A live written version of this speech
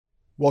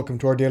Welcome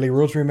to our daily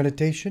Rosary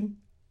Meditation.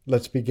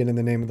 Let's begin in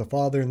the name of the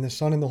Father, and the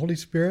Son, and the Holy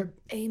Spirit.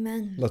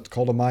 Amen. Let's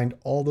call to mind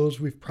all those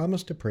we've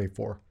promised to pray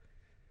for.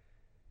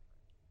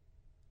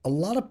 A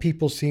lot of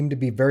people seem to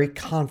be very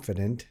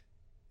confident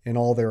in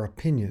all their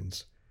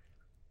opinions.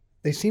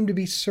 They seem to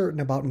be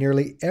certain about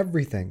nearly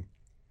everything.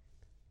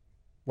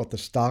 What the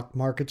stock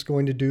market's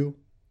going to do,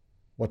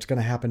 what's going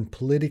to happen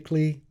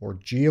politically or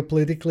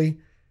geopolitically,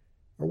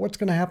 or what's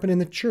going to happen in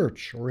the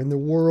church or in the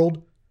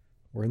world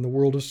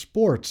of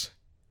sports.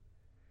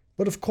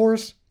 But of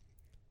course,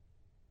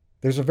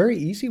 there's a very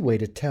easy way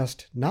to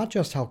test not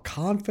just how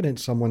confident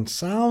someone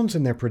sounds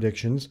in their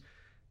predictions,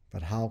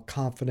 but how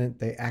confident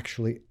they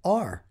actually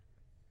are.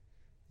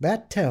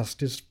 That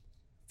test is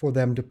for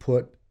them to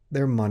put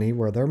their money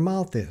where their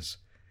mouth is.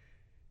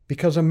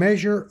 Because a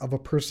measure of a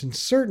person's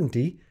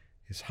certainty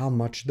is how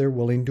much they're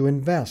willing to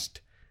invest,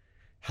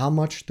 how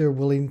much they're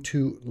willing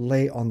to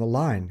lay on the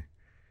line.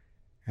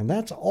 And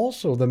that's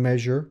also the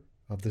measure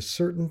of the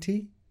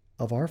certainty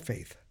of our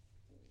faith.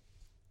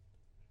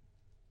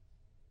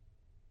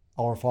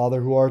 Our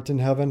Father who art in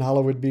heaven,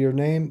 hallowed be your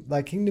name.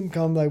 Thy kingdom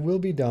come, thy will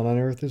be done on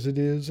earth as it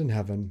is in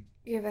heaven.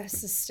 Give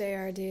us this day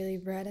our daily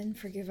bread, and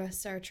forgive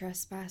us our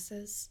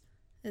trespasses,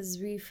 as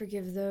we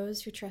forgive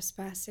those who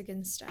trespass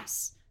against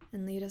us.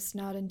 And lead us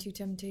not into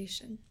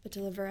temptation, but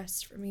deliver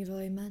us from evil.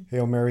 Amen.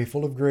 Hail Mary,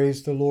 full of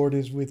grace, the Lord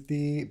is with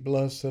thee.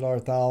 Blessed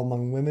art thou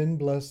among women,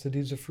 blessed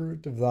is the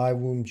fruit of thy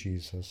womb,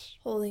 Jesus.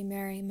 Holy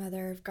Mary,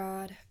 Mother of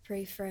God,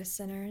 pray for us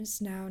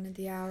sinners, now and at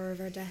the hour of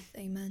our death.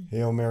 Amen.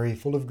 Hail Mary,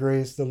 full of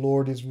grace, the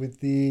Lord is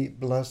with thee.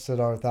 Blessed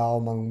art thou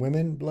among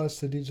women,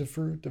 blessed is the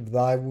fruit of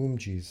thy womb,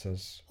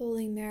 Jesus.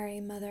 Holy Mary,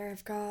 Mother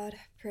of God,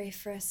 pray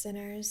for us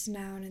sinners,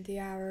 now and at the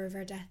hour of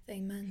our death.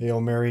 Amen.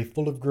 Hail Mary,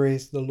 full of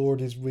grace, the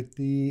Lord is with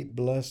thee.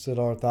 Blessed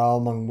art thou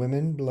among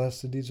women,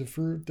 blessed is the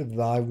fruit of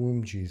thy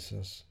womb,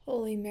 Jesus.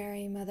 Holy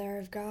Mary, Mother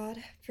of God,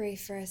 pray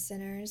for us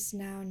sinners,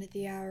 now and at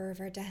the hour of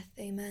our death.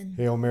 Amen.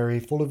 Hail Mary,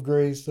 full of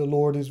grace, the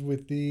Lord is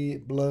with thee.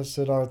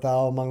 Blessed art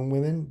thou among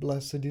women,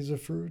 blessed is the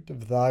fruit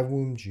of thy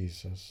womb,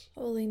 Jesus.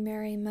 Holy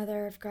Mary,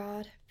 Mother of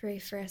God, pray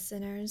for us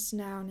sinners,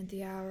 now and at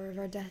the hour of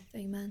our death.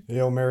 Amen.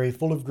 Hail Mary,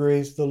 full of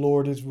grace, the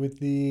Lord is with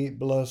thee.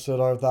 Blessed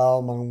art thou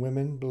among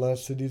women,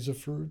 blessed is the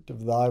fruit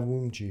of thy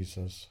womb,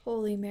 Jesus.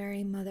 Holy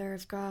Mary, Mother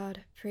of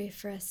God, pray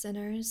for us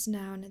sinners,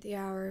 now and at the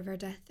hour of our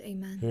death.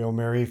 Amen. Hail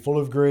Mary, full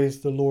of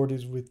grace, the Lord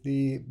is with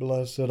thee.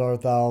 Blessed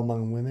art thou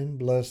among women,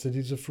 blessed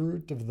is the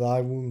fruit of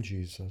thy womb,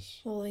 Jesus.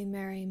 Holy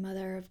Mary,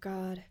 Mother of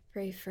God,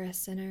 pray for us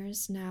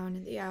sinners, now and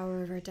at the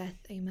hour of our death.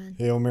 Amen.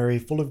 Hail Mary,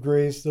 full of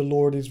grace, the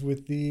Lord is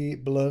with thee.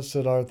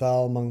 Blessed art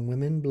thou among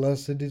women,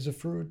 blessed is the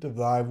fruit of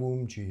thy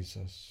womb,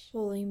 Jesus.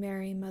 Holy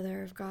Mary,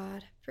 Mother of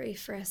God, pray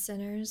for us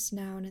sinners,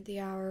 now and at the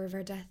hour of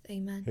our death.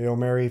 Amen. Hail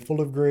Mary,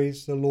 full of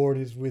grace, the Lord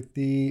is with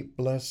thee.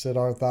 Blessed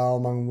art thou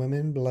among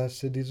women,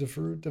 blessed is the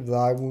fruit of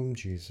thy womb,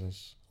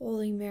 Jesus.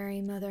 Holy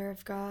Mary, Mother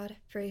of God,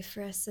 pray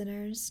for us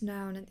sinners,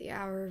 now and at the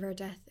hour of our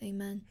death.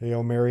 Amen.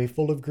 Hail Mary,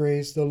 full of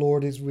grace, the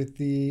Lord is with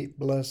thee.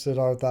 Blessed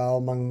art thou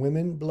among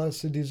women,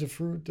 blessed is the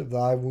fruit of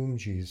thy womb,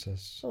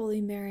 Jesus. Holy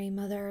Mary,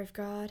 Mother of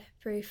God,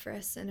 pray for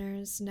us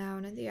sinners, now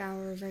and at the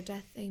hour of our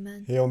death.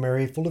 Amen. Hail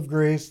Mary, full of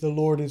grace, the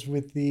Lord is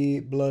with thee.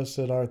 Blessed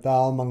art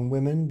thou among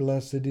women,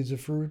 blessed is the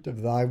fruit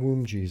of thy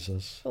womb,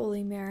 Jesus.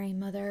 Holy Mary,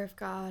 Mother of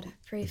God,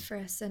 pray for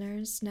us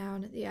sinners, now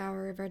and at the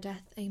hour of our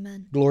death.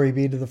 Amen. Glory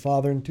be to the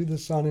Father, and to the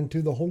Son, and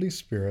to the Holy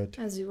Spirit.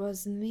 As it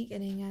was in the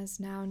beginning, as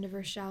now, and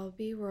ever shall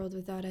be, world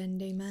without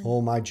end. Amen.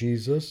 O my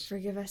Jesus,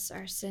 forgive us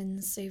our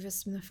sins, save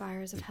us from the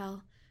fires of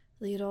hell.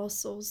 Lead all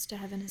souls to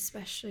heaven,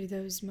 especially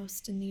those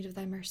most in need of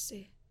thy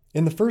mercy.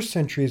 In the first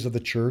centuries of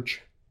the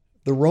Church,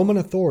 the Roman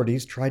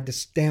authorities tried to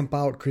stamp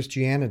out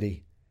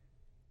Christianity.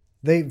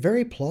 They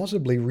very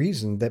plausibly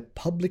reasoned that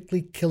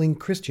publicly killing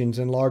Christians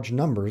in large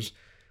numbers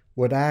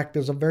would act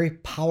as a very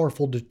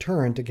powerful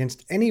deterrent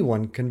against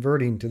anyone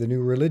converting to the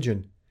new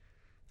religion.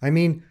 I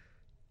mean,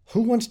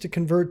 who wants to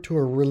convert to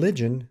a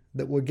religion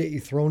that would get you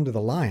thrown to the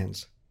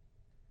lions?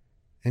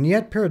 And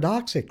yet,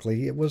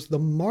 paradoxically, it was the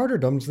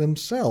martyrdoms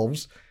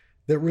themselves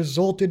that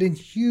resulted in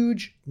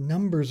huge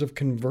numbers of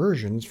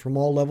conversions from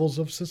all levels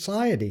of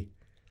society.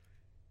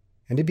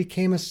 And it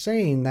became a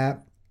saying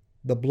that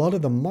the blood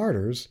of the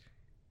martyrs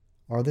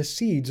are the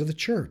seeds of the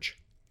church.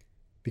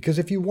 Because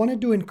if you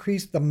wanted to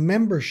increase the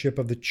membership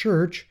of the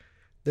church,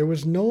 there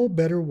was no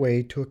better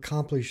way to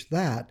accomplish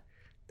that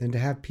than to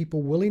have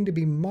people willing to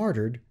be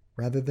martyred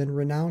rather than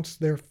renounce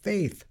their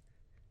faith.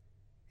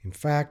 In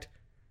fact,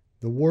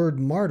 the word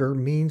martyr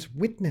means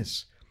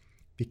witness,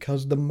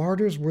 because the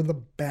martyrs were the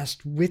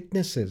best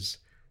witnesses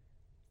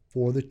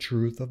for the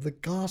truth of the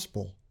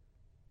gospel.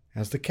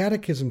 As the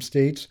Catechism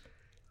states,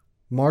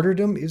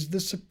 martyrdom is the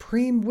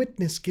supreme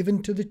witness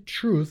given to the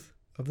truth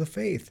of the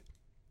faith.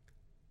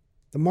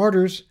 The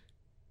martyrs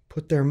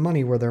put their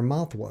money where their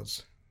mouth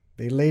was.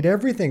 They laid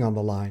everything on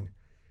the line.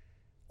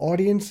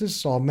 Audiences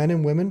saw men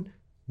and women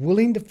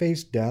willing to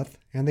face death,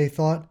 and they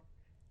thought,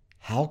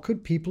 how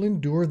could people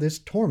endure this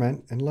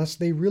torment unless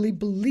they really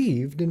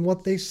believed in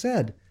what they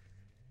said?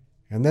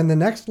 And then the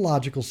next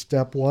logical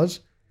step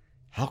was,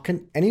 How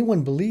can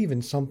anyone believe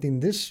in something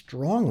this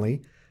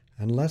strongly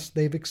unless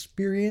they've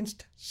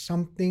experienced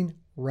something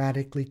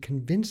radically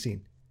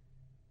convincing?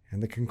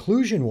 And the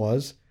conclusion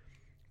was,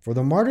 for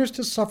the martyrs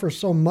to suffer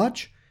so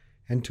much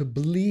and to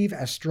believe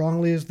as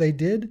strongly as they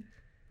did,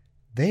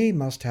 they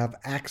must have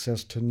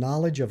access to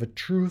knowledge of a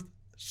truth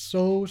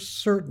so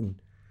certain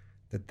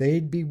that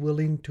they'd be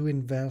willing to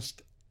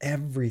invest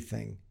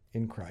everything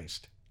in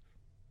Christ.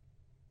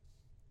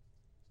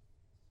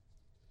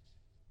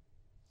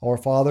 Our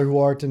Father who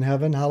art in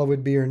heaven,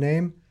 hallowed be your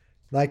name.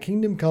 Thy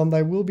kingdom come,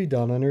 thy will be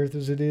done on earth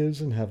as it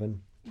is in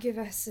heaven. Give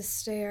us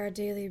this day our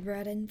daily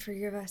bread, and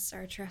forgive us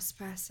our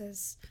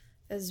trespasses,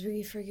 as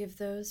we forgive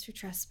those who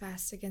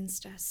trespass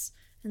against us.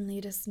 And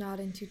lead us not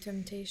into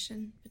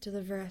temptation, but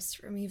deliver us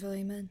from evil.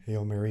 Amen.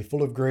 Hail Mary,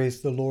 full of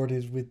grace, the Lord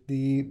is with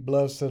thee.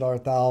 Blessed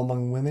art thou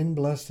among women,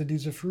 blessed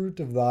is the fruit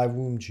of thy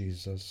womb,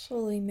 Jesus.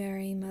 Holy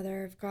Mary,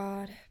 Mother of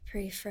God,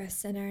 pray for us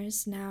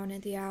sinners, now and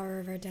at the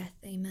hour of our death.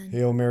 Amen.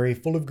 Hail Mary,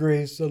 full of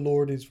grace, the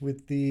Lord is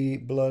with thee.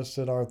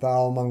 Blessed art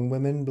thou among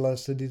women,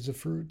 blessed is the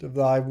fruit of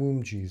thy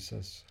womb,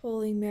 Jesus.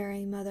 Holy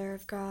Mary, Mother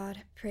of God,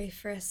 pray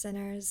for us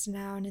sinners,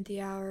 now and at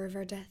the hour of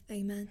our death.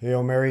 Amen.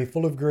 Hail Mary,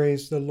 full of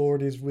grace, the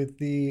Lord is with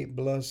thee.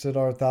 Blessed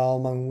art thou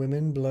among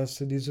women,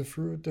 blessed is the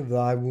fruit of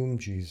thy womb,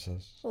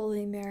 Jesus.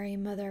 Holy Mary,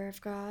 Mother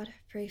of God,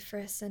 pray for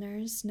us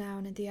sinners, now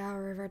and at the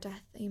hour of our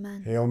death.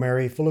 Amen. Hail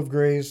Mary, full of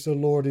grace, the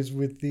Lord is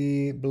with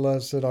thee.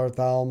 Blessed art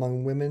thou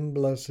among women,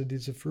 blessed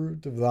is the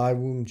fruit of thy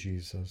womb,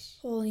 Jesus.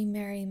 Holy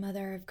Mary,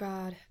 Mother of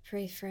God,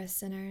 pray for us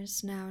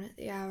sinners, now and at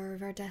the hour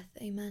of our death.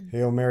 Amen.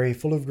 Hail Mary,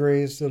 full of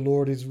grace, the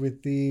Lord is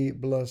with thee.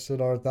 Blessed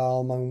art thou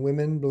among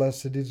women,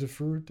 blessed is the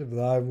fruit of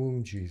thy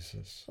womb,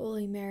 Jesus.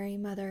 Holy Mary,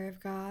 Mother of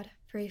God,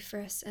 pray for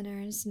us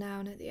sinners, now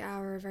and at the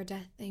hour of our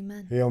death.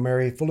 Amen. Hail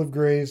Mary, full of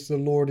grace, the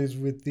Lord is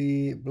with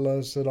thee.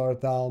 Blessed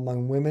art thou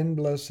among women,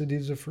 blessed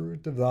is the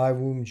fruit of thy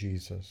womb,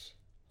 Jesus.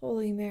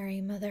 Holy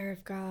Mary, Mother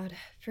of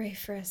God, pray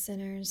for us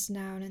sinners,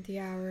 now and at the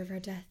hour of our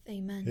death.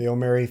 Amen. Hail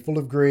Mary, full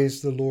of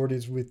grace, the Lord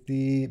is with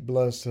thee.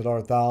 Blessed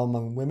art thou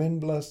among women,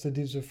 blessed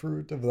is the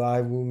fruit of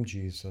thy womb,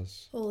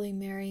 Jesus. Holy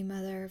Mary,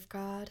 Mother of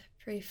God,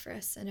 pray for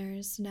us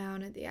sinners, now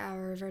and at the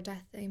hour of our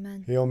death.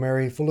 Amen. Hail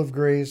Mary, full of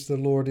grace, the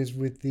Lord is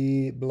with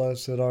thee.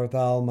 Blessed art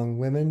thou among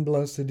women,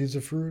 blessed is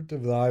the fruit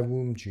of thy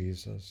womb,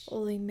 Jesus.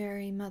 Holy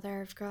Mary,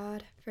 Mother of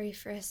God, pray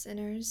for us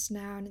sinners,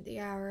 now and at the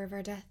hour of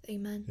our death.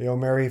 Amen. Hail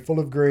Mary, full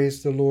of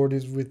grace, the Lord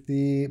is with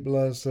thee.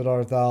 Blessed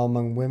art thou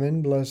among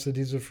women, blessed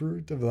is the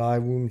fruit of thy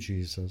womb,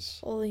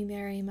 Jesus. Holy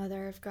Mary,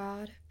 Mother of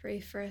God, pray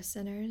for us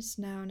sinners,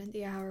 now and at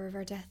the hour of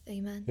our death.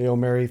 Amen. Hail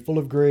Mary, full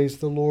of grace,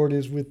 the Lord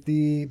is with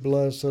thee.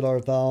 Blessed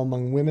art thou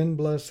among women,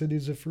 blessed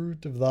is the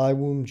fruit of thy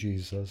womb,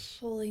 Jesus.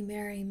 Holy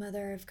Mary,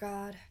 Mother of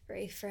God,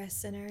 pray for us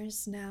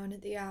sinners, now and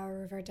at the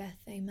hour of our death.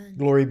 Amen.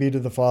 Glory be to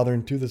the Father,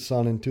 and to the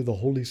Son, and to the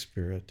Holy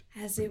Spirit.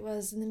 As it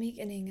was in the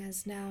beginning,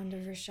 as now and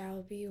ever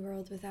shall be,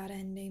 world without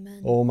end.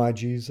 Amen. O my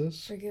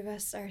Jesus, forgive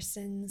us our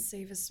sins,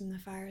 save us from the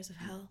fires of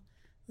hell.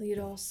 Lead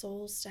all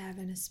souls to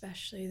heaven,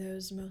 especially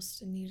those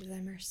most in need of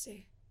thy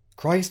mercy.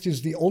 Christ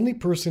is the only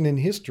person in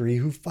history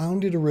who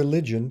founded a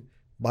religion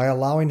by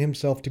allowing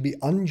himself to be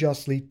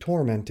unjustly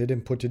tormented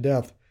and put to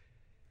death.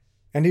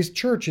 And his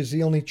church is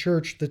the only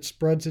church that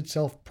spreads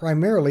itself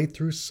primarily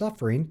through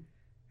suffering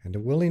and a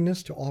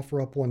willingness to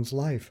offer up one's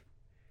life.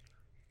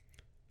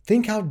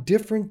 Think how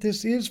different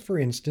this is, for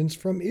instance,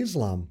 from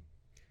Islam.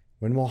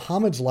 When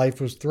Muhammad's life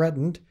was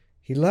threatened,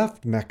 he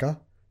left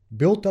Mecca,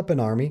 built up an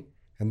army,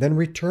 and then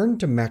returned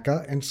to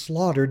Mecca and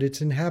slaughtered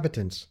its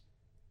inhabitants.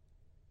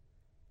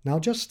 Now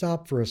just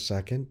stop for a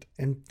second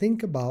and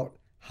think about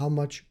how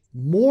much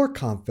more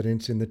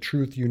confidence in the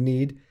truth you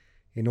need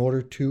in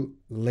order to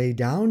lay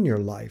down your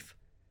life,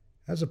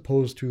 as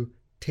opposed to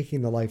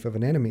taking the life of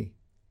an enemy.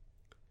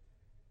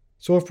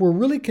 So if we're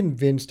really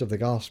convinced of the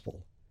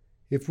gospel,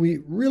 if we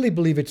really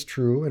believe it's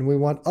true and we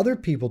want other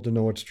people to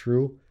know it's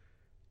true,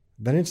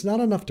 then it's not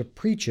enough to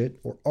preach it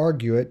or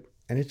argue it,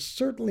 and it's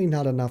certainly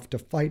not enough to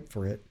fight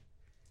for it.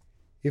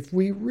 If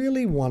we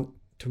really want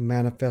to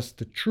manifest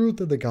the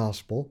truth of the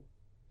gospel,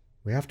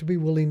 we have to be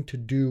willing to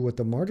do what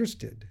the martyrs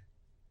did,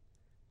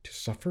 to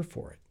suffer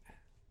for it.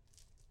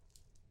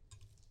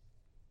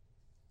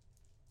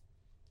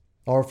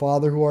 Our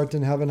Father who art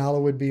in heaven,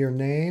 hallowed be your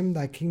name.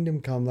 Thy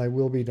kingdom come, thy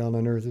will be done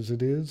on earth as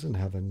it is in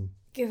heaven.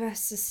 Give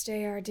us this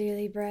day our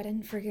daily bread,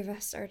 and forgive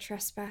us our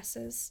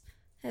trespasses,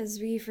 as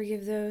we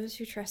forgive those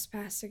who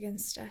trespass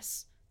against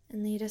us.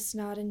 And lead us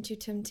not into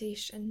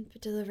temptation,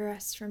 but deliver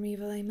us from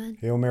evil. Amen.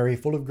 Hail Mary,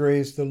 full of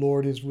grace, the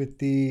Lord is with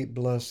thee.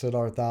 Blessed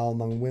art thou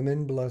among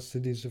women,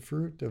 blessed is the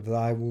fruit of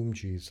thy womb,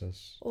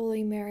 Jesus.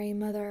 Holy Mary,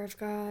 Mother of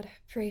God,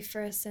 pray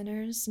for us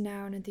sinners,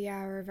 now and at the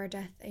hour of our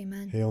death.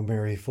 Amen. Hail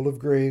Mary, full of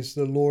grace,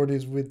 the Lord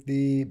is with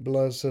thee.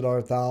 Blessed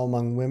art thou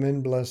among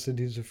women, blessed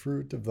is the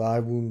fruit of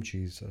thy womb,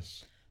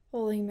 Jesus.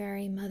 Holy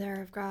Mary,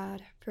 Mother of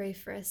God, pray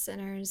for us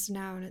sinners,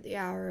 now and at the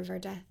hour of our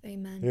death.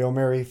 Amen. Hail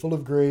Mary, full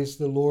of grace,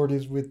 the Lord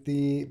is with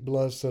thee.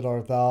 Blessed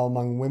art thou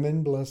among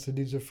women, blessed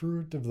is the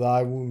fruit of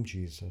thy womb,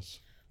 Jesus.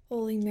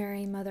 Holy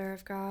Mary, Mother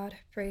of God,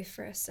 pray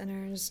for us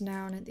sinners,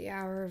 now and at the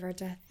hour of our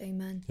death.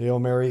 Amen. Hail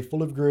Mary,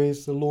 full of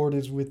grace, the Lord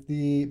is with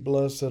thee.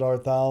 Blessed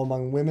art thou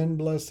among women,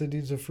 blessed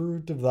is the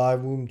fruit of thy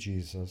womb,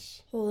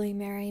 Jesus. Holy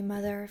Mary,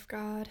 Mother of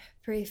God,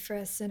 pray for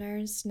us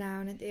sinners,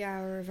 now and at the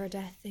hour of our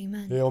death.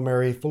 Amen. Hail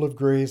Mary, full of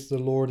grace, the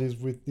Lord is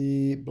with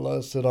thee.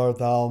 Blessed art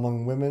thou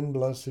among women,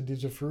 blessed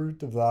is the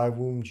fruit of thy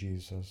womb,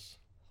 Jesus.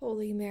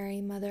 Holy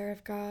Mary, Mother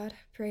of God,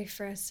 pray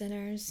for us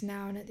sinners,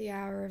 now and at the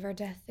hour of our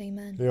death.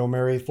 Amen. Hail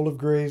Mary, full of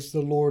grace,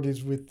 the Lord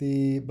is with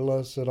thee.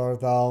 Blessed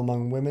art thou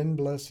among women,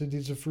 blessed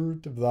is the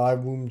fruit of thy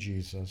womb,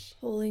 Jesus.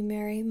 Holy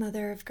Mary,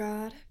 Mother of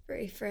God,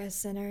 pray for us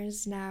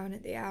sinners, now and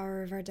at the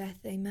hour of our death.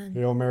 Amen.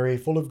 Hail Mary,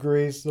 full of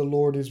grace, the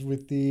Lord is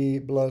with thee.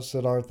 Blessed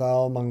art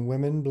thou among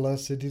women,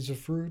 blessed is the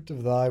fruit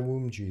of thy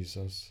womb,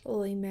 Jesus.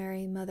 Holy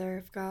Mary, Mother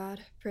of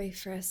God, pray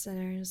for us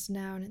sinners,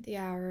 now and at the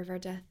hour of our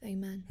death.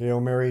 Amen.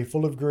 Hail Mary,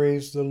 full of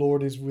grace, the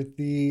Lord is with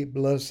thee.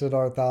 Blessed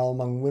art thou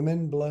among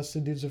women,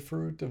 blessed is the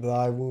fruit of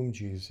thy womb,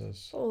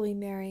 Jesus. Holy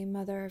Mary,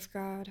 Mother of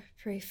God,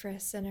 pray for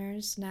us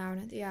sinners, now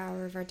and at the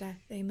hour of our death.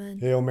 Amen.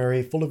 Hail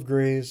Mary, full of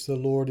grace, the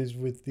Lord is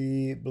with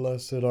thee.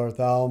 Blessed art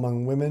thou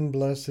among women,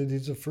 blessed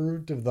is the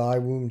fruit of thy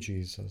womb,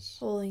 Jesus.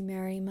 Holy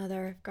Mary,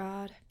 Mother of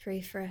God, pray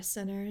for us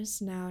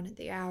sinners, now and at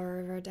the hour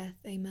of our death.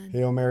 Amen.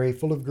 Hail Mary,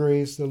 full of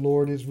grace, the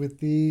Lord is with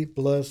thee.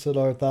 Blessed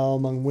art thou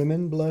among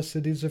women,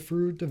 blessed is the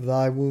fruit of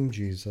thy womb,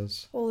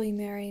 Jesus. Holy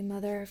Mary,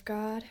 Mother of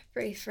God,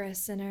 pray for us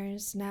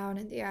sinners, now and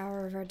at the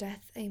hour of our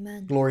death.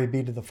 Amen. Glory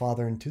be to the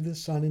Father, and to the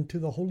Son, and to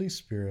the Holy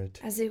Spirit.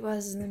 As it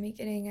was in the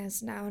beginning,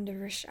 as now, and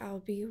ever shall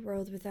be,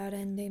 world without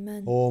end.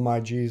 Amen. O my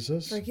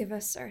Jesus, forgive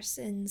us our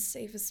sins,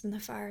 save us from the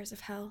fires of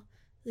hell.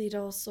 Lead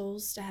all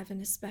souls to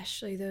heaven,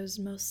 especially those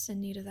most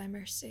in need of thy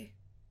mercy.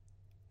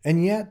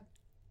 And yet,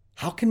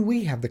 how can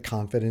we have the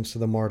confidence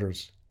of the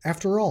martyrs?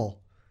 After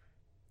all,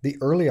 the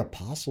early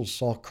apostles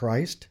saw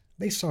Christ,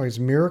 they saw his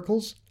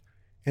miracles,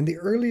 and the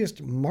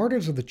earliest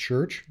martyrs of the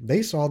church,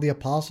 they saw the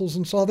apostles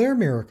and saw their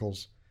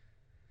miracles.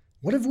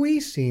 What have we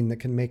seen that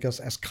can make us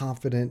as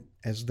confident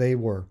as they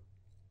were?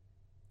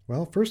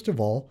 Well, first of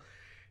all,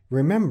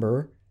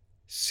 remember,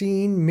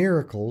 seeing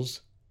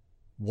miracles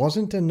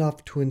wasn't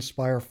enough to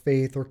inspire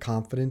faith or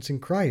confidence in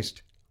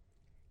Christ.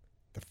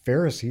 The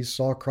Pharisees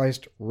saw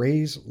Christ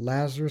raise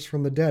Lazarus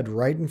from the dead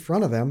right in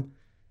front of them,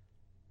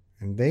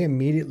 and they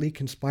immediately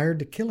conspired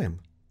to kill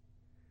him.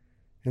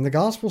 And the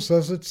gospel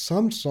says that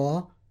some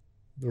saw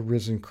the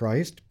risen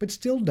Christ, but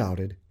still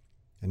doubted,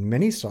 and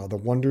many saw the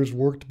wonders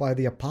worked by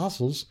the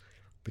apostles,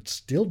 but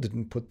still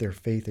didn't put their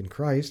faith in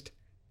Christ.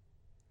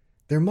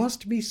 There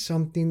must be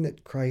something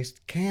that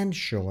Christ can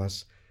show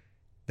us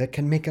that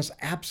can make us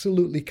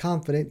absolutely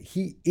confident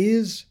he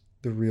is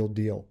the real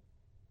deal.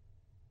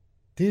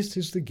 This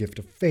is the gift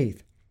of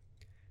faith,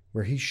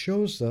 where he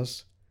shows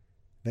us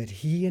that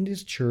he and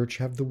his church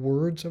have the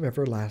words of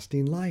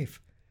everlasting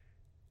life,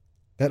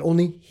 that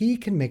only he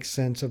can make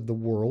sense of the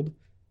world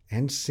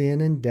and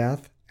sin and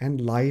death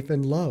and life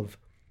and love,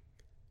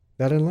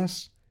 that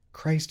unless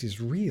Christ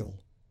is real,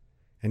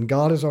 and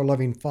God is our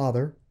loving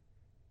Father,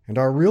 and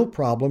our real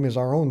problem is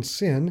our own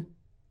sin,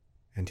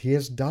 and he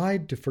has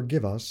died to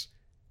forgive us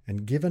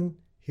and given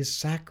his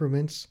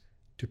sacraments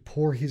to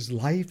pour his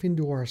life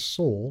into our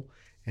soul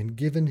and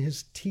given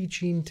his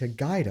teaching to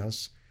guide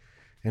us,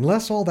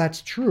 unless all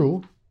that's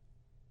true,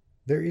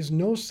 there is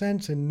no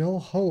sense and no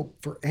hope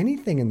for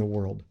anything in the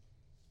world.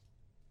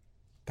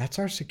 That's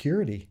our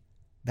security.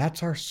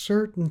 That's our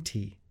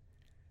certainty.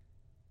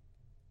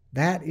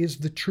 That is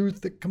the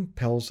truth that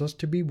compels us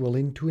to be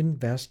willing to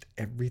invest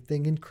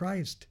everything in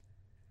Christ,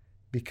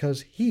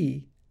 because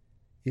he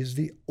is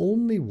the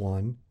only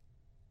one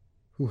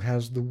who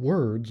has the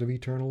words of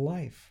eternal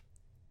life.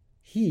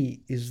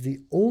 He is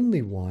the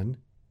only one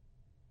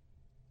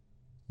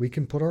we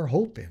can put our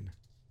hope in.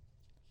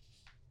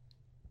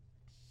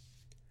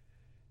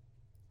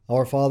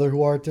 Our Father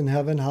who art in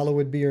heaven,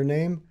 hallowed be your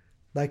name.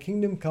 Thy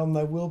kingdom come,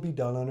 thy will be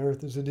done on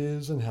earth as it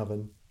is in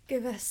heaven.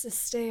 Give us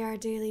this day our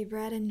daily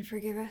bread, and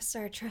forgive us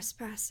our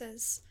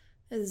trespasses,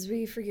 as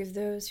we forgive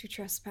those who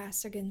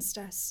trespass against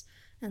us.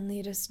 And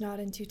lead us not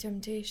into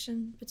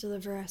temptation, but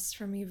deliver us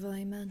from evil.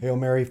 Amen. Hail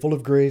Mary, full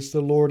of grace,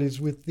 the Lord is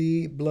with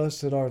thee.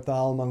 Blessed art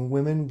thou among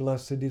women,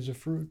 blessed is the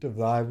fruit of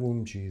thy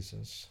womb,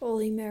 Jesus.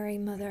 Holy Mary,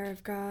 Mother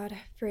of God,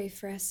 pray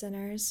for us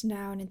sinners,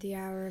 now and at the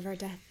hour of our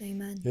death.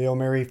 Amen. Hail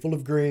Mary, full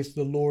of grace,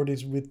 the Lord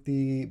is with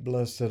thee.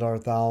 Blessed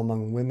art thou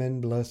among women,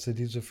 blessed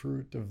is the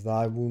fruit of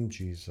thy womb,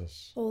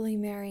 Jesus. Holy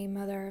Mary,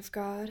 Mother of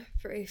God,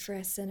 pray for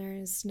us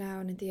sinners, now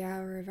and at the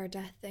hour of our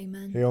death.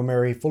 Amen. Hail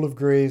Mary, full of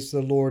grace,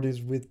 the Lord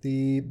is with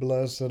thee.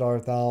 Blessed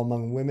art thou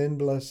among women,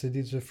 blessed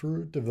is the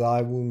fruit of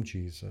thy womb,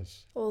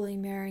 Jesus. Holy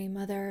Mary,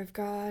 Mother of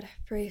God,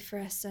 pray for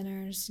us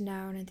sinners,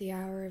 now and at the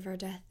hour of our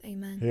death.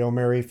 Amen. Hail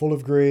Mary, full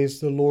of grace,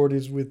 the Lord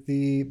is with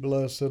thee.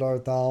 Blessed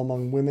art thou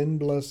among women,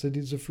 blessed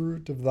is the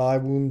fruit of thy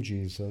womb,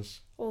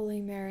 Jesus.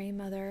 Holy Mary,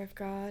 Mother of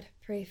God,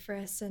 pray for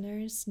us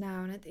sinners,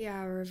 now and at the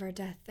hour of our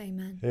death.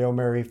 Amen. Hail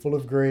Mary, full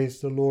of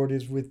grace, the Lord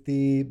is with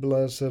thee.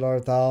 Blessed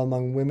art thou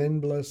among women,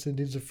 blessed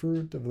is the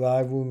fruit of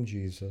thy womb,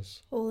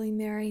 Jesus. Holy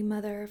Mary,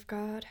 Mother of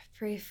God,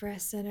 pray for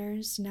us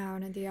sinners, now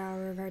and at the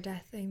hour of our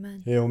death.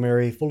 Amen. Hail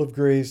Mary, full of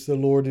grace, the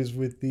Lord is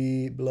with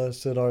thee.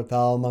 Blessed art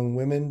thou among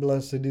women,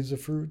 blessed is the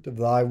fruit of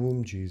thy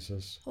womb,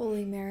 Jesus.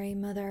 Holy Mary,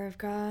 Mother of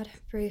God,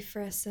 pray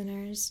for us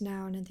sinners,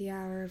 now and at the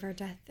hour of our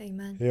death.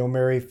 Amen. Hail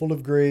Mary, full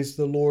of grace,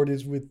 the Lord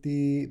is with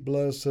thee.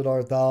 Blessed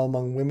art thou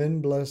among women,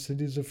 blessed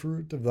is the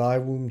fruit of thy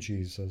womb,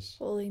 Jesus.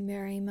 Holy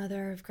Mary,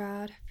 Mother of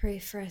God, pray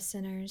for us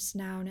sinners,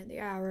 now and at the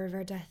hour of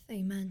our death.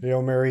 Amen.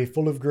 Hail Mary,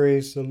 full of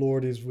grace, the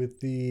Lord is with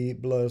thee.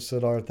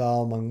 Blessed art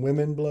thou among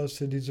women,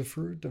 blessed is the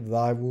fruit of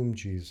thy womb,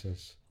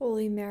 Jesus.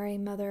 Holy Mary,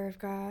 Mother of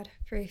God,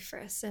 pray for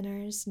us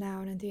sinners,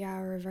 now and at the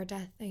hour of our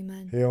death.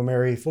 Amen. Hail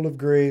Mary, full of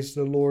grace,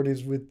 the Lord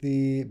is with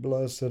thee.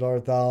 Blessed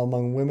art thou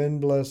among women,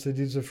 blessed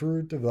is the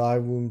fruit of thy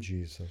womb,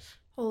 Jesus.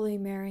 Holy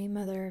Mary,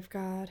 Mother of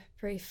God,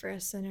 pray for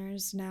us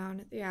sinners, now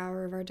and at the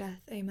hour of our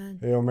death. Amen.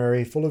 Hail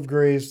Mary, full of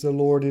grace, the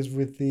Lord is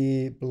with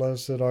thee.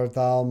 Blessed art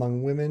thou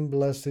among women,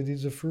 blessed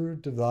is the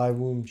fruit of thy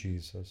womb,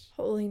 Jesus.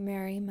 Holy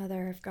Mary,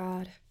 Mother of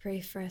God, pray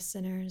for us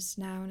sinners,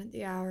 now and at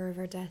the hour of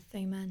our death.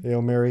 Amen.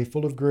 Hail Mary,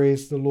 full of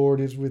grace, the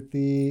Lord is with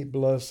thee.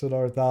 Blessed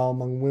art thou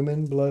among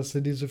women,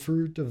 blessed is the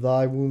fruit of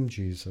thy womb,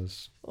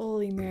 Jesus.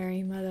 Holy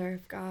Mary, Mother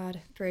of God,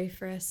 pray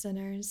for us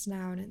sinners,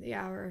 now and at the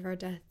hour of our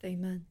death.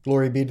 Amen.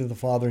 Glory be to the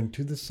Father, and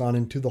to the Son,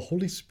 and to the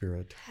Holy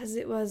Spirit. As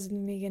it was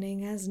in the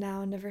beginning, as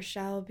now, and ever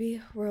shall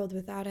be, world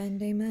without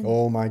end. Amen.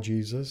 O my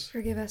Jesus,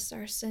 forgive us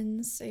our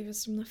sins, save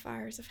us from the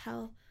fires of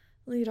hell.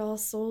 Lead all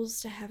souls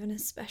to heaven,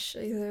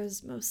 especially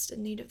those most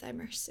in need of thy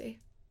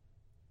mercy.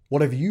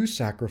 what have you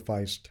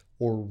sacrificed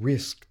or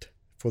risked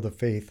for the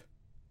faith?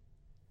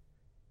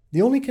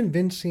 The only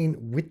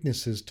convincing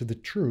witnesses to the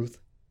truth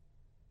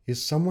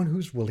is someone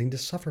who's willing to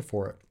suffer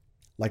for it,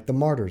 like the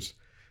martyrs,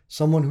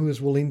 someone who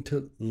is willing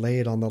to lay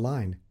it on the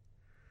line.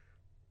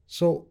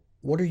 So,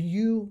 what are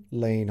you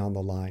laying on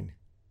the line?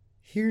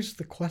 Here's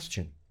the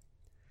question.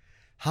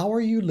 How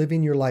are you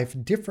living your life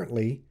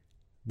differently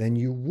than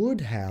you would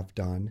have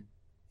done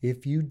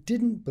if you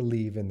didn't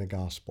believe in the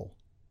gospel?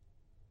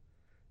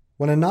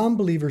 When a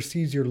non-believer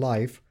sees your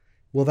life,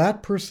 will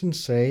that person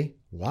say,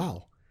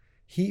 wow,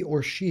 he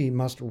or she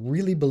must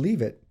really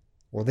believe it,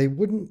 or they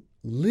wouldn't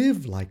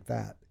live like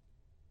that?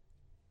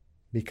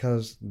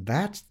 Because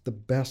that's the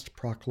best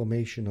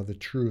proclamation of the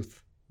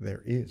truth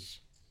there is.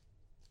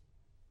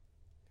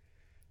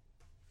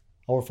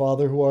 Our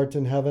Father who art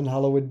in heaven,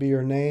 hallowed be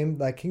your name.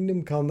 Thy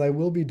kingdom come, thy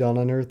will be done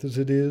on earth as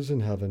it is in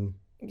heaven.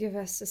 Give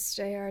us this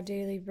day our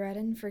daily bread,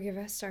 and forgive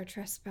us our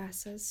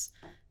trespasses,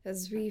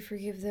 as we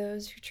forgive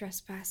those who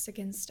trespass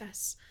against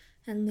us.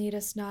 And lead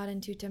us not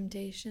into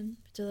temptation,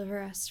 but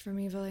deliver us from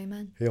evil.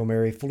 Amen. Hail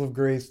Mary, full of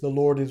grace, the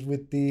Lord is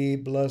with thee.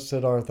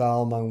 Blessed art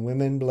thou among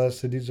women,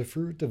 blessed is the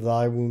fruit of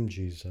thy womb,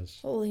 Jesus.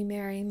 Holy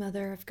Mary,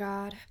 Mother of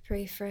God,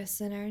 pray for us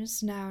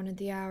sinners, now and at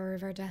the hour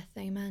of our death.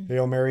 Amen.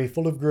 Hail Mary,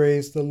 full of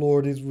grace, the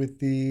Lord is with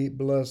thee.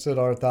 Blessed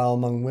art thou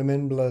among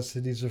women,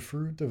 blessed is the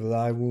fruit of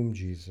thy womb,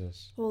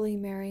 Jesus. Holy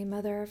Mary,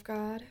 Mother of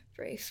God,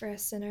 pray for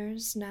us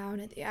sinners, now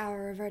and at the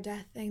hour of our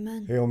death.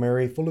 Amen. Hail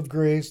Mary, full of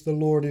grace, the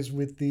Lord is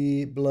with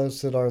thee.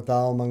 Blessed art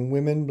thou among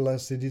women,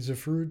 blessed is the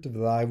fruit of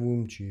thy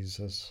womb,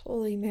 Jesus.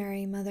 Holy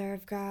Mary, Mother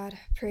of God,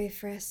 pray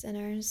for us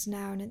sinners,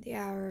 now and at the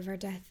hour of our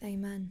death.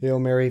 Amen. Hail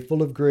Mary,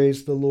 full of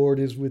grace, the Lord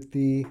is with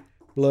thee.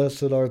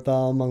 Blessed art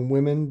thou among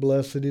women,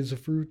 blessed is the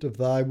fruit of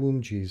thy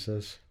womb,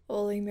 Jesus.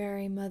 Holy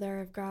Mary,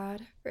 Mother of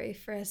God, pray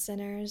for us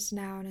sinners,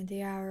 now and at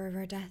the hour of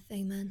our death.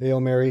 Amen.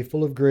 Hail Mary,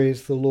 full of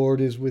grace, the Lord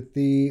is with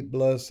thee.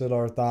 Blessed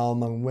art thou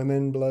among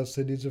women,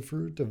 blessed is the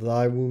fruit of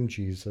thy womb,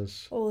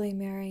 Jesus. Holy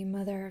Mary,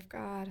 Mother of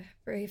God,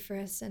 pray for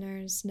us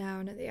sinners,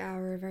 now and at the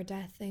hour of our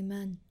death.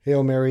 Amen.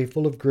 Hail Mary,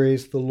 full of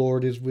grace, the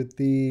Lord is with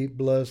thee.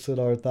 Blessed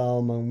art thou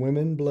among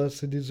women,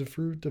 blessed is the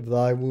fruit of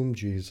thy womb,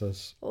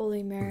 Jesus.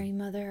 Holy Mary,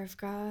 Mother of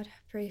God,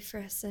 pray for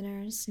us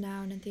sinners,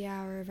 now and at the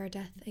hour of our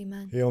death.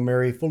 Amen. Hail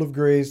Mary, full of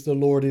grace, the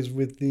Lord is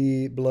with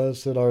thee.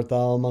 Blessed art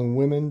thou among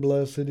women,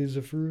 blessed is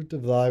the fruit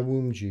of thy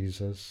womb,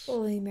 Jesus.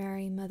 Holy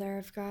Mary, Mother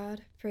of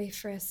God, pray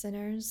for us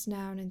sinners,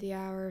 now and at the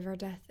hour of our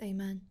death.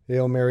 Amen.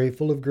 Hail Mary,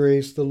 full of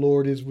grace, the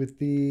Lord is with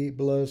thee.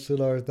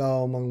 Blessed art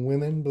thou among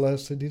women,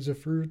 blessed is the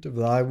fruit of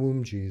thy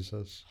womb,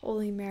 Jesus.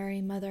 Holy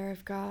Mary, Mother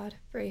of God,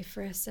 pray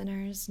for us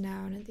sinners,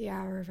 now and at the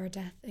hour of our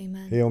death.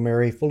 Amen. Hail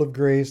Mary, full of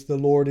grace, the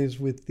Lord is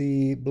with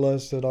thee.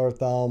 Blessed art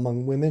thou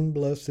among women,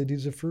 blessed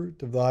is the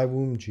fruit of thy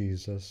womb,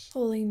 Jesus.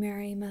 Holy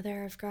Mary,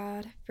 Mother of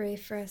God, pray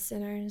for us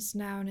sinners,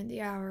 now and at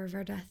the hour of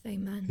our death.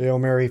 Amen. Hail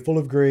Mary, full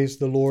of grace,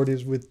 the Lord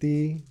is with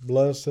thee.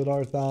 Blessed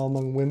art thou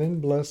among women,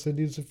 blessed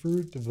is the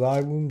fruit of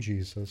thy womb,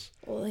 Jesus.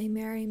 Holy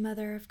Mary,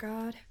 Mother of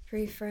God,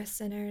 pray for us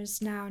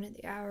sinners, now and at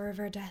the hour of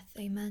our death.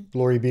 Amen.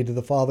 Glory be to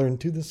the Father, and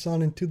to the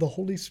Son, and to the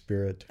Holy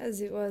Spirit.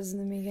 As it was in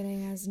the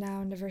beginning, as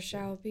now, and ever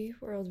shall be,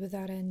 world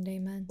without end.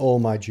 Amen. O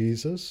my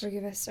Jesus,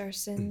 forgive us our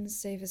sins,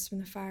 save us from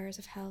the fires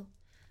of hell.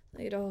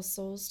 Lead all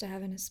souls to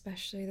heaven,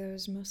 especially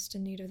those most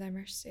in need of thy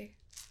mercy.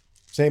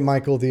 Saint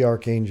Michael the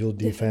Archangel,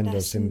 defend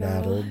us in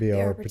battle. Be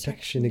our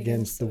protection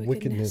against the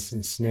wickedness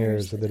and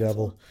snares of the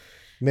devil.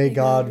 May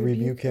God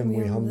rebuke him,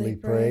 we humbly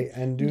pray.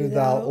 And do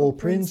thou, O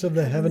Prince of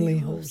the heavenly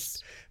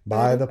host,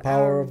 by the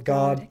power of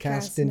God,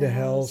 cast into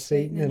hell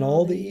Satan and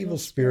all the evil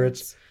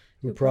spirits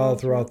who prowl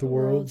throughout the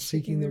world,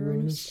 seeking the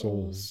ruin of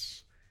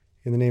souls.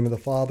 In the name of the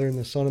Father, and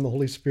the Son, and the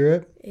Holy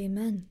Spirit.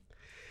 Amen.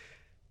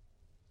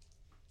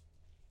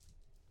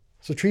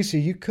 So, Teresa,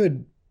 you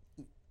could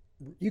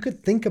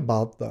think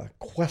about the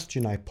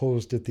question I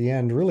posed at the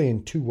end really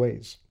in two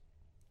ways.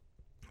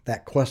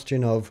 That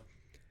question of,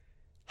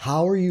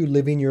 how are you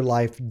living your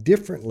life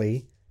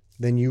differently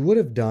than you would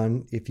have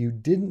done if you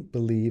didn't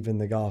believe in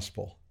the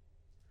gospel?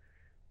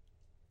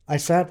 I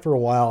sat for a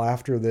while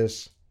after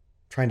this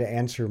trying to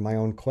answer my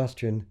own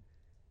question.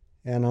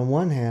 And on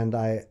one hand,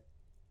 I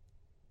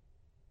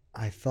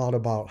thought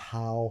about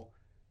how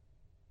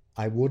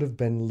I would have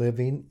been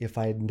living if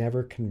I had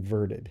never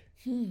converted.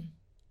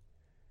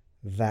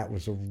 That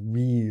was a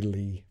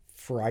really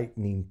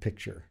frightening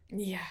picture.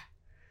 Yeah.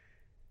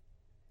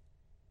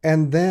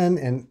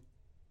 And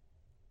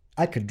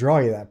I could draw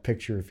you that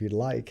picture if you'd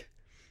like.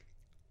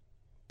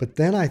 But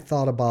then I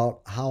thought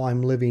about how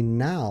I'm living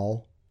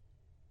now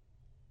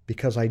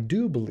because I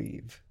do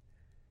believe.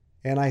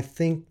 And I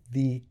think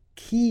the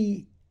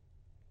key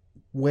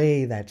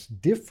way that's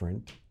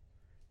different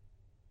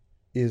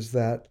is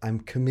that I'm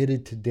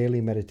committed to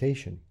daily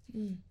meditation.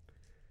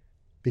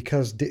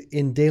 Because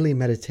in daily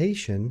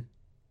meditation,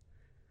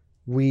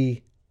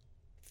 we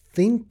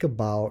think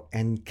about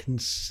and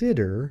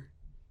consider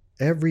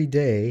every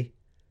day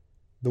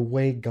the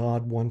way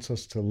God wants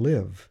us to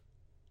live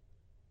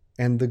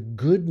and the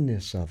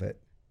goodness of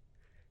it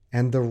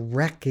and the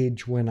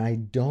wreckage when I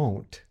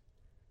don't.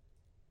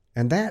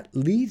 And that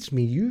leads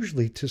me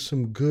usually to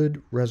some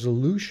good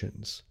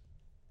resolutions.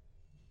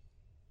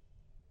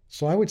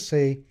 So I would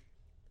say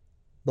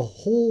the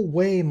whole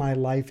way my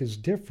life is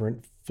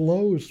different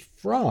flows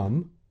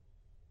from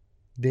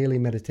daily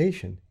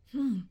meditation.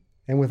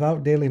 And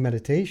without daily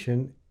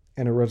meditation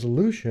and a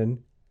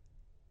resolution,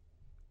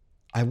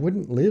 I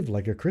wouldn't live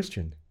like a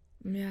Christian.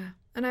 Yeah.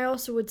 And I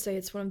also would say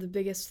it's one of the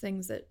biggest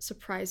things that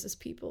surprises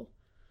people.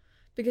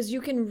 Because you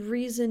can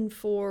reason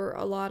for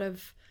a lot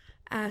of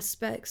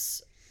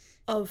aspects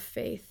of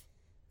faith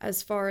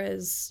as far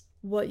as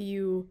what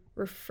you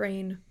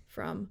refrain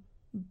from.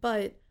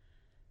 But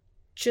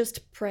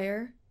just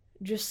prayer,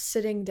 just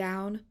sitting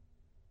down,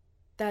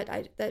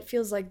 that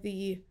feels like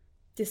the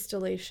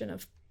distillation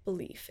of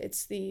belief.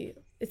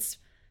 It's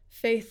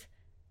faith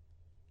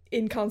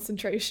in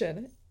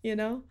concentration, you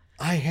know?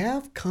 I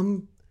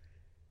haven't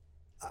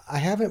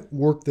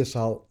worked this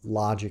out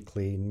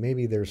logically, and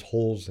maybe there's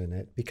holes in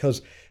it,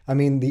 because, I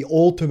mean, the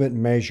ultimate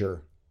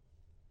measure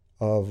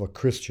of a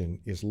Christian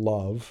is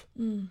love.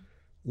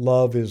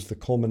 Love is the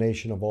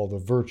culmination of all the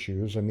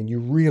virtues. I mean, you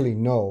really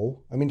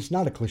know, I mean, it's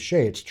not a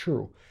cliche, it's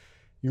true.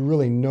 You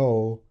really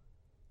know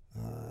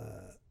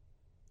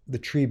the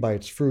tree by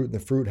its fruit, and the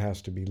fruit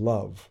has to be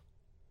love.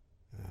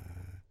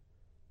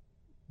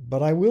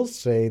 But I will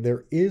say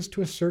there is,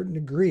 to a certain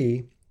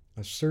degree,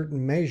 a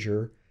certain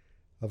measure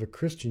of a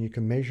Christian. You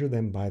can measure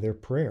them by their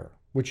prayer,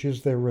 which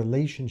is their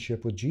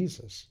relationship with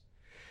Jesus,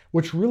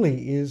 which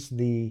really is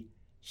the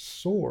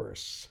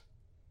source.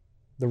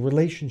 The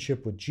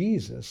relationship with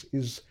Jesus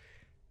is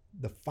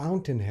the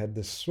fountainhead,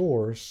 the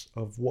source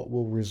of what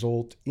will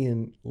result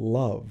in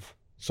love.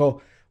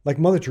 So, like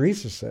Mother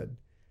Teresa said,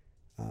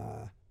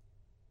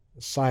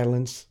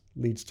 silence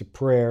leads to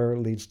prayer,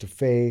 leads to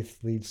faith,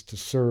 leads to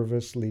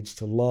service, leads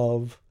to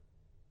love.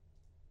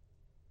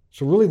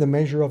 So really the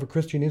measure of a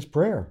Christian is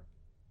prayer.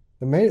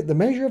 The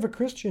measure of a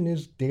Christian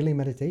is daily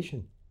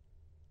meditation.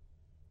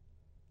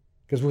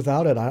 Because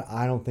without it,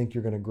 I don't think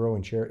you're going to grow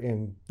and share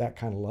in that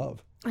kind of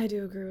love. I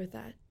do agree with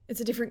that. It's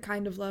a different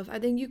kind of love. I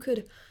think you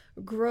could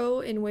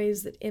grow in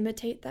ways that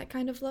imitate that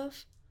kind of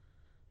love,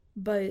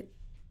 but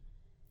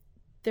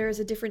there is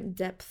a different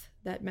depth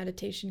that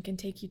meditation can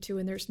take you to,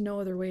 and there's no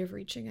other way of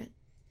reaching it.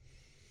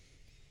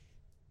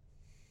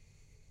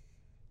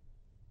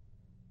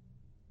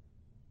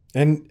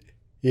 And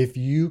if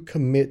you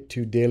commit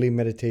to daily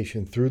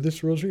meditation through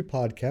this Rosary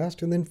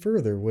podcast, and then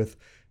further with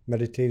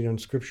meditating on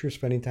Scripture,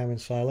 spending time in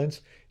silence,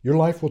 your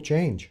life will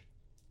change.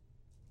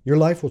 Your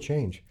life will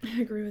change.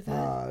 I agree with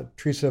that.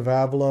 Teresa of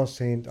Avila,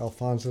 St.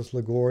 Alphonsus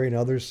Liguori, and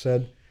others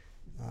said,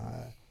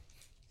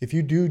 if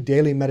you do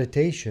daily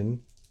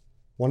meditation,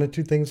 one of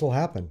two things will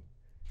happen.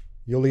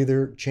 You'll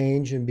either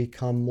change and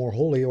become more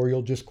holy, or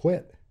you'll just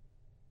quit.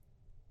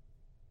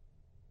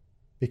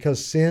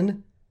 Because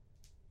sin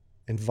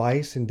and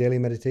vice and daily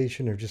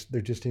meditation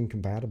they're just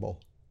incompatible.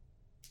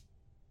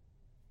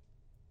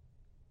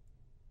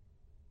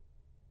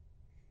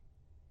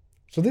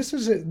 So this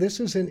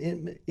is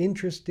an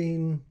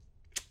interesting,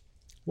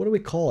 what do we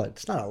call it?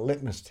 It's not a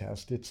litmus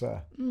test. It's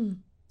a,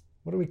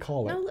 what do we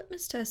call it? No,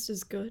 litmus test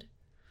is good.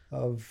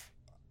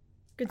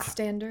 Good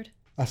standard.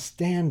 A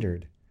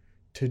standard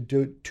to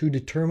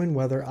determine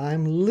whether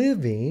I'm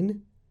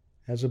living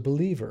as a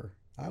believer.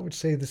 I would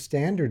say the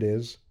standard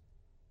is,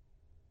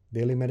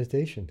 daily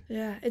meditation.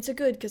 Yeah, it's a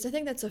good, because I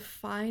think that's a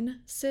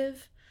fine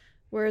sieve.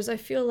 Whereas I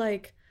feel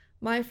like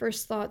my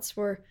first thoughts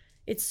were,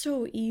 it's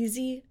so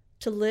easy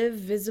to live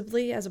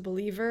visibly as a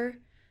believer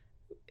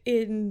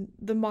in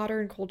the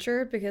modern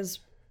culture, because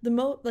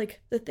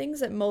the things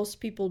that most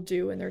people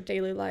do in their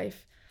daily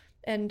life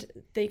and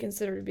they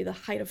consider to be the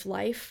height of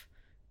life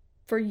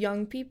for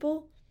young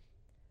people,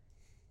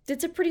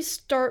 it's a pretty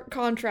stark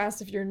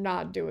contrast if you're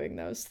not doing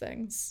those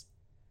things.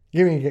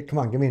 Give me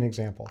an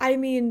example. I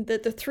mean, the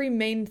three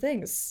main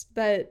things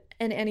that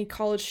any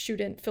college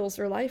student fills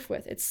their life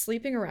with: it's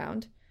sleeping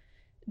around,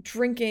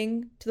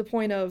 drinking to the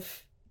point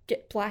of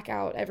get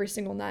blackout every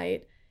single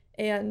night,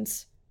 and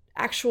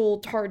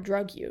actual hard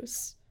drug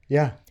use.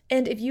 Yeah.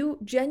 And if you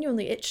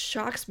genuinely, it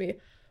shocks me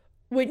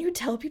when you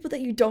tell people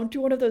that you don't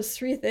do one of those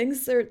three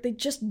things, they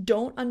just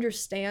don't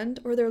understand,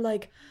 or they're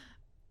like,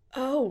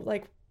 oh,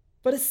 like,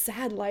 what a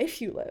sad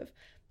life you live.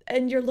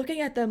 And you're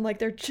looking at them like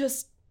they're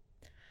just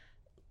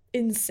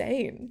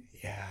insane.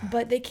 Yeah.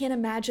 But they can't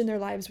imagine their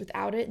lives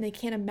without it, and they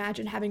can't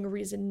imagine having a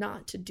reason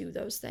not to do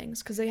those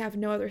things because they have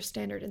no other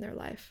standard in their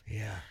life.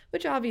 Yeah.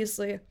 Which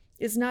obviously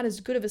is not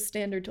as good of a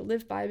standard to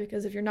live by,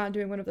 because if you're not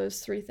doing one of those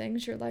three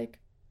things, you're like,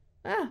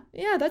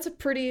 yeah, that's a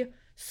pretty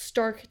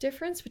stark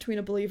difference between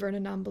a believer and a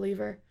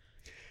non-believer.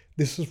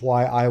 This is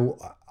why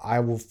I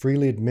will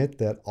freely admit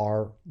that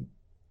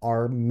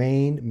our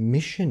main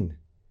mission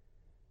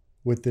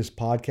with this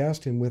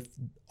podcast and with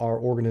our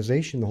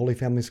organization, the Holy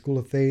Family School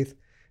of Faith,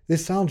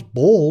 this sounds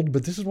bold,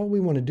 but this is what we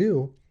want to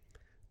do.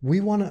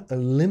 We want to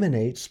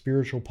eliminate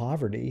spiritual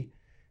poverty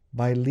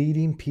by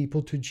leading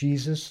people to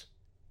Jesus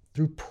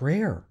through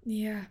prayer.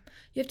 Yeah,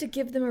 you have to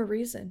give them a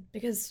reason,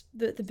 because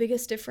the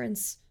biggest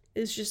difference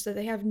is just that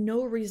they have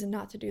no reason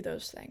not to do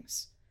those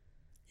things.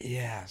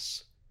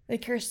 Yes. They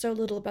care so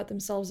little about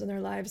themselves and their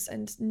lives,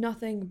 and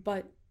nothing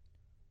but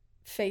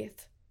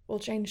faith will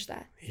change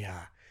that.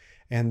 Yeah.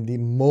 And the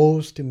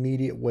most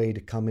immediate way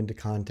to come into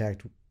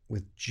contact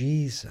with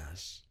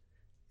Jesus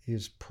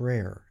is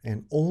prayer.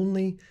 And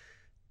only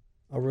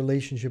a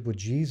relationship with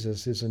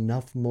Jesus is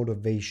enough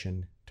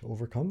motivation to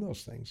overcome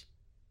those things.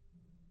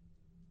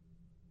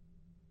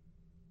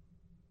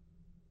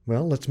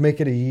 Well, let's make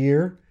it a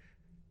year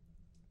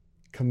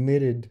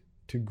committed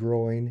to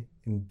growing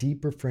in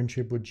deeper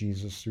friendship with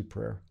Jesus through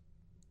prayer.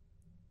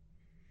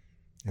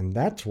 And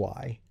that's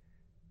why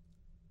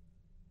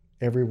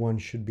everyone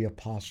should be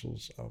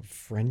apostles of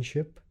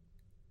friendship,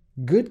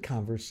 good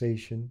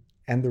conversation,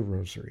 and the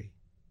rosary.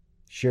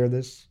 Share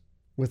this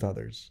with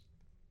others.